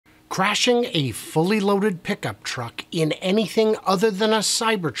Crashing a fully loaded pickup truck in anything other than a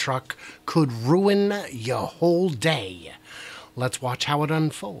Cybertruck could ruin your whole day. Let's watch how it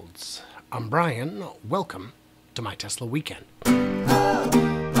unfolds. I'm Brian. Welcome to my Tesla weekend.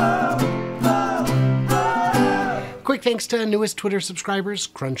 Quick thanks to newest Twitter subscribers,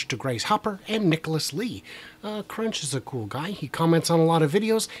 Crunch to Grace Hopper and Nicholas Lee. Crunch is a cool guy. He comments on a lot of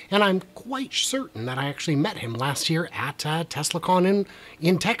videos, and I'm quite certain that I actually met him last year at TeslaCon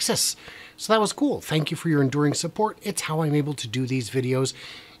in Texas. So that was cool. Thank you for your enduring support. It's how I'm able to do these videos.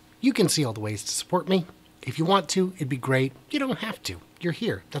 You can see all the ways to support me. If you want to, it'd be great. You don't have to. You're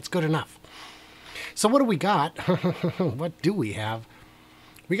here. That's good enough. So what do we got? What do we have?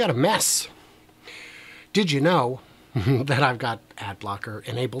 We got a mess. Did you know that I've got ad blocker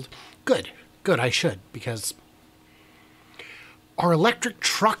enabled? Good, I should, because are electric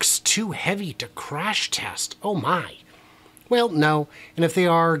trucks too heavy to crash test? Oh my. Well, no, and if they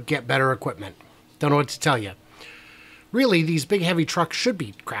are, get better equipment. Don't know what to tell you. Really, these big heavy trucks should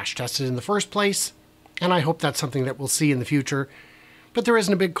be crash tested in the first place, and I hope that's something that we'll see in the future, but there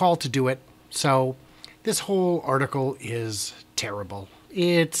isn't a big call to do it, so this whole article is terrible.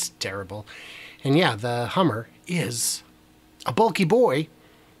 It's terrible. And yeah, the Hummer is a bulky boy.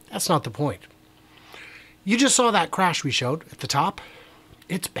 That's not the point. You just saw that crash we showed at the top.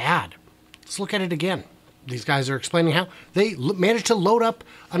 It's bad. Let's look at it again. These guys are explaining how they managed to load up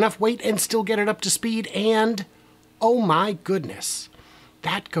enough weight and still get it up to speed, and oh my goodness,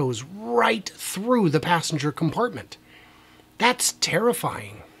 that goes right through the passenger compartment. That's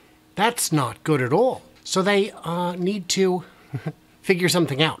terrifying. That's not good at all. So they need to figure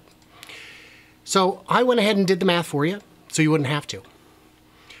something out. So I went ahead and did the math for you, so you wouldn't have to.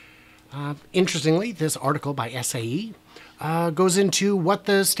 Interestingly, this article by SAE goes into what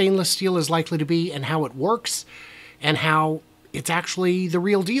the stainless steel is likely to be and how it works and how it's actually the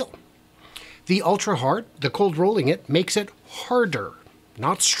real deal. The ultra hard, the cold rolling it, makes it harder.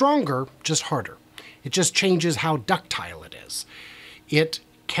 Not stronger, just harder. It just changes how ductile it is. It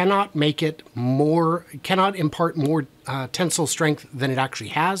cannot make it more, cannot impart more tensile strength than it actually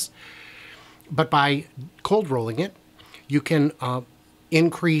has. But by cold rolling it, you can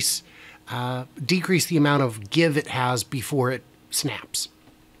decrease the amount of give it has before it snaps.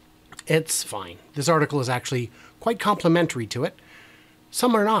 It's fine. This article is actually quite complimentary to it.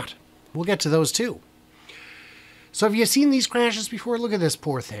 Some are not. We'll get to those too. So have you seen these crashes before? Look at this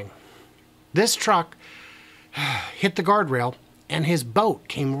poor thing. This truck hit the guardrail and his boat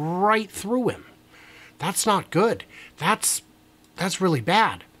came right through him. That's not good. That's really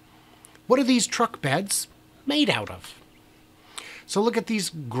bad. What are these truck beds made out of? So look at these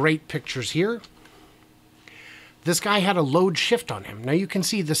great pictures here. This guy had a load shift on him. Now you can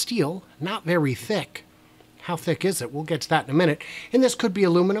see the steel, not very thick. How thick is it? We'll get to that in a minute. And this could be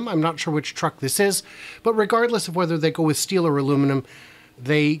aluminum. I'm not sure which truck this is. But regardless of whether they go with steel or aluminum,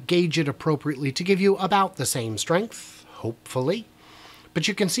 they gauge it appropriately to give you about the same strength, hopefully. But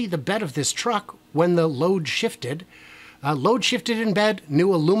you can see the bed of this truck when the load shifted. Load shifted in bed,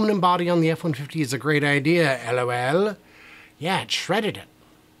 new aluminum body on the F-150 is a great idea, LOL. Yeah, it shredded it.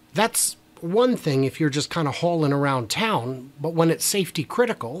 That's one thing if you're just kind of hauling around town, but when it's safety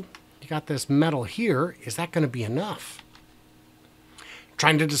critical, you got this metal here, is that going to be enough?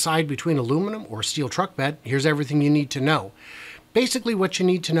 Trying to decide between aluminum or steel truck bed, here's everything you need to know. Basically what you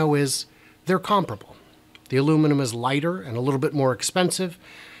need to know is they're comparable. The aluminum is lighter and a little bit more expensive,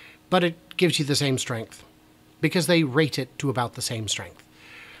 but it gives you the same strength, because they rate it to about the same strength.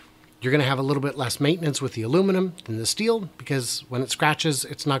 You're going to have a little bit less maintenance with the aluminum than the steel, because when it scratches,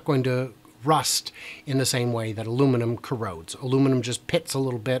 it's not going to rust in the same way that aluminum corrodes. Aluminum just pits a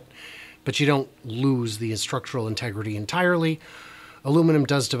little bit, but you don't lose the structural integrity entirely. Aluminum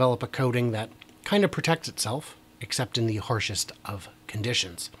does develop a coating that kind of protects itself, except in the harshest of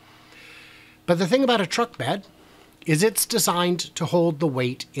conditions. But the thing about a truck bed is it's designed to hold the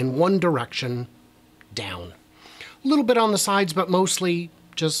weight in one direction down. A little bit on the sides, but mostly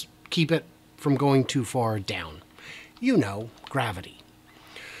just keep it from going too far down. You know, gravity.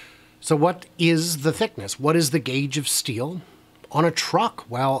 So what is the thickness? What is the gauge of steel on a truck?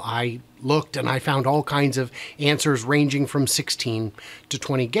 Well, I looked and I found all kinds of answers ranging from 16 to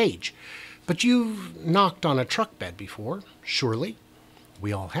 20 gauge. But you've knocked on a truck bed before, surely.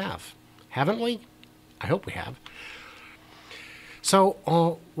 We all have. Haven't we? I hope we have.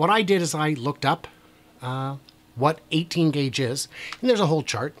 So what I did is I looked up what 18 gauge is. And there's a whole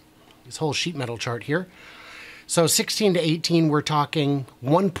chart, this whole sheet metal chart here. So 16 to 18, we're talking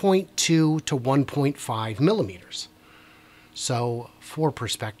 1.2 to 1.5 millimeters. So for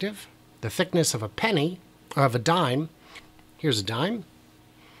perspective, the thickness of a penny, of a dime, here's a dime,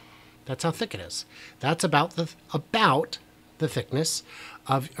 That's how thick it is. That's about the thickness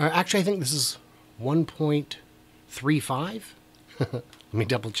of, actually I think this is 1.35. Let me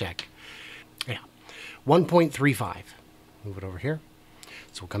double check. Yeah, 1.35. Move it over here.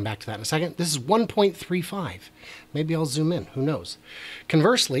 So we'll come back to that in a second. This is 1.35. Maybe I'll zoom in, who knows.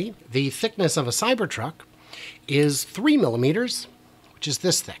 Conversely, the thickness of a Cybertruck is 3 millimeters, which is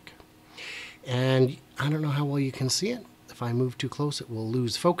this thick. And I don't know how well you can see it. If I move too close, it will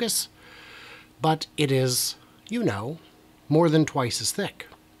lose focus. But it is, you know, more than twice as thick.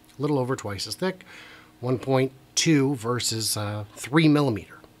 A little over twice as thick. 1.2 versus 3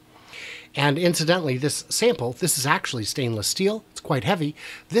 millimeter. And incidentally, this sample, this is actually stainless steel. It's quite heavy.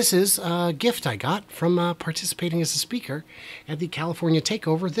 This is a gift I got from participating as a speaker at the California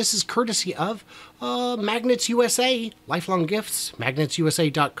Takeover. This is courtesy of Magnets USA, lifelong gifts,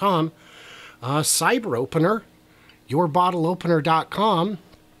 magnetsusa.com, Cyber Opener, yourbottleopener.com.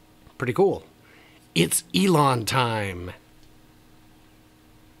 Pretty cool. It's Elon time.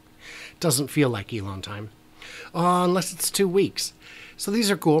 Doesn't feel like Elon time, unless it's 2 weeks. So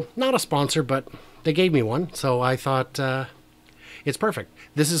these are cool. Not a sponsor, but they gave me one, so I thought it's perfect.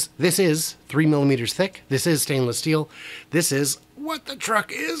 This is 3 millimeters thick. This is stainless steel. This is what the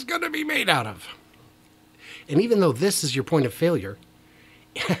truck is going to be made out of. And even though this is your point of failure,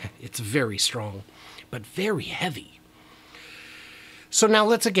 it's very strong, but very heavy. So now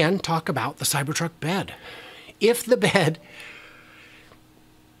let's again talk about the Cybertruck bed. If the bed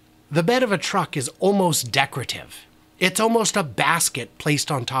of a truck is almost decorative, it's almost a basket placed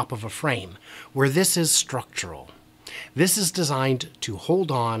on top of a frame, where this is structural. This is designed to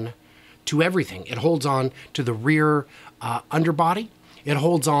hold on to everything. It holds on to the rear underbody. It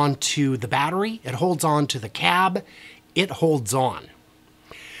holds on to the battery. It holds on to the cab. It holds on.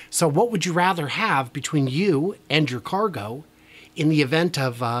 So what would you rather have between you and your cargo in the event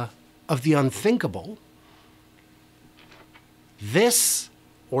of the unthinkable? This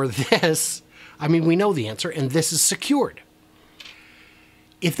or this? I mean, we know the answer, and this is secured.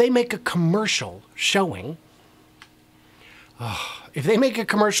 If they make a commercial showing, a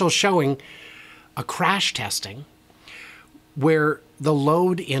crash testing, where the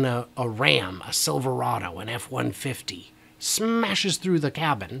load in a Ram, a Silverado, an F-150, smashes through the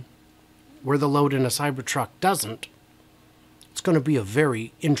cabin, where the load in a Cybertruck doesn't, it's going to be a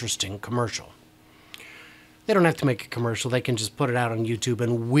very interesting commercial. They don't have to make a commercial. They can just put it out on YouTube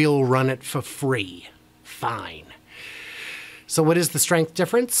and we'll run it for free. Fine. So what is the strength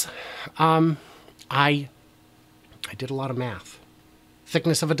difference? I did a lot of math.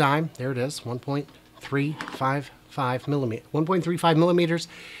 Thickness of a dime, there it is, 1.35 millimeters.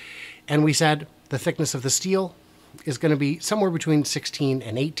 And we said the thickness of the steel is going to be somewhere between 16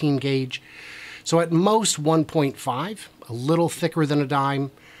 and 18 gauge. So at most 1.5, a little thicker than a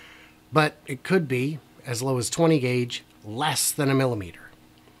dime, but it could be as low as 20 gauge, less than a millimeter.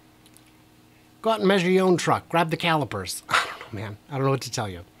 Go out and measure your own truck. Grab the calipers. I don't know, man. I don't know what to tell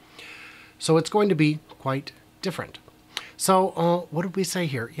you. So it's going to be quite different. So what did we say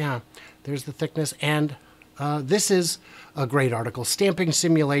here? Yeah, there's the thickness. And this is a great article. Stamping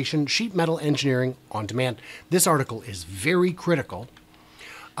Simulation, Sheet Metal Engineering on Demand. This article is very critical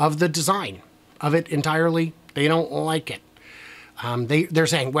of the design of it entirely. They don't like it. They're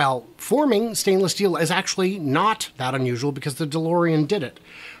saying, well, forming stainless steel is actually not that unusual because the DeLorean did it.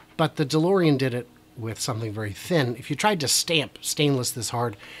 But the DeLorean did it with something very thin. If you tried to stamp stainless this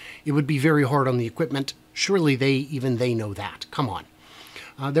hard, it would be very hard on the equipment. Surely even they know that. Come on.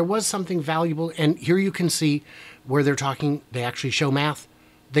 There was something valuable, and here you can see where they're talking, they actually show math.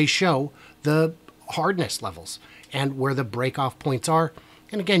 They show the hardness levels and where the break-off points are.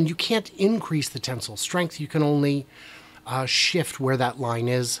 And again, you can't increase the tensile strength. You can only shift where that line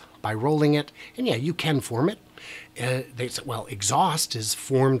is by rolling it. And yeah, you can form it. They say, well, exhaust is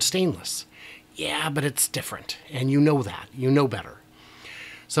formed stainless. Yeah, but it's different. And you know that. You know better.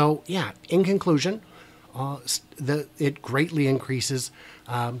 So yeah, in conclusion, it greatly increases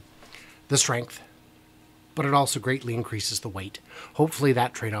the strength, but it also greatly increases the weight. Hopefully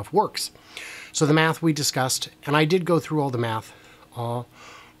that trade-off works. So the math we discussed, and I did go through all the math,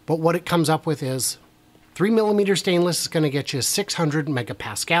 but what it comes up with is 3 millimeter stainless is going to get you 600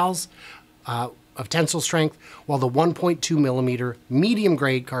 megapascals of tensile strength, while the 1.2 millimeter medium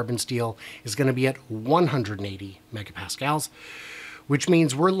grade carbon steel is going to be at 180 megapascals, which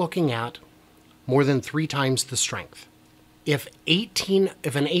means we're looking at more than 3 times the strength. If an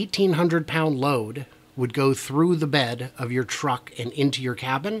 1,800 pound load would go through the bed of your truck and into your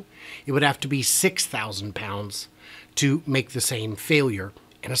cabin, it would have to be 6,000 pounds to make the same failure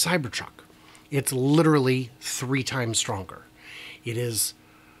in a Cybertruck. It's literally 3 times stronger. It is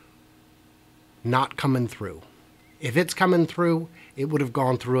not coming through. If it's coming through, it would have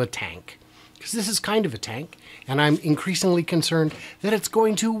gone through a tank. Because this is kind of a tank, and I'm increasingly concerned that it's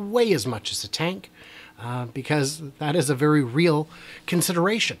going to weigh as much as a tank, because that is a very real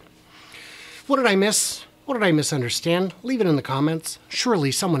consideration. What did I miss? What did I misunderstand? Leave it in the comments.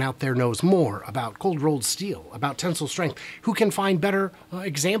 Surely someone out there knows more about cold-rolled steel, about tensile strength, who can find better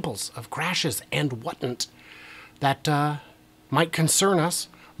examples of crashes and whatnot that might concern us,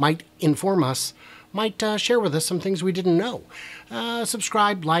 might inform us, might share with us some things we didn't know.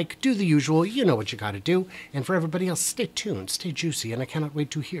 Subscribe, like, do the usual. You know what you got to do. And for everybody else, stay tuned, stay juicy, and I cannot wait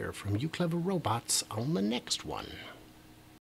to hear from you clever robots on the next one.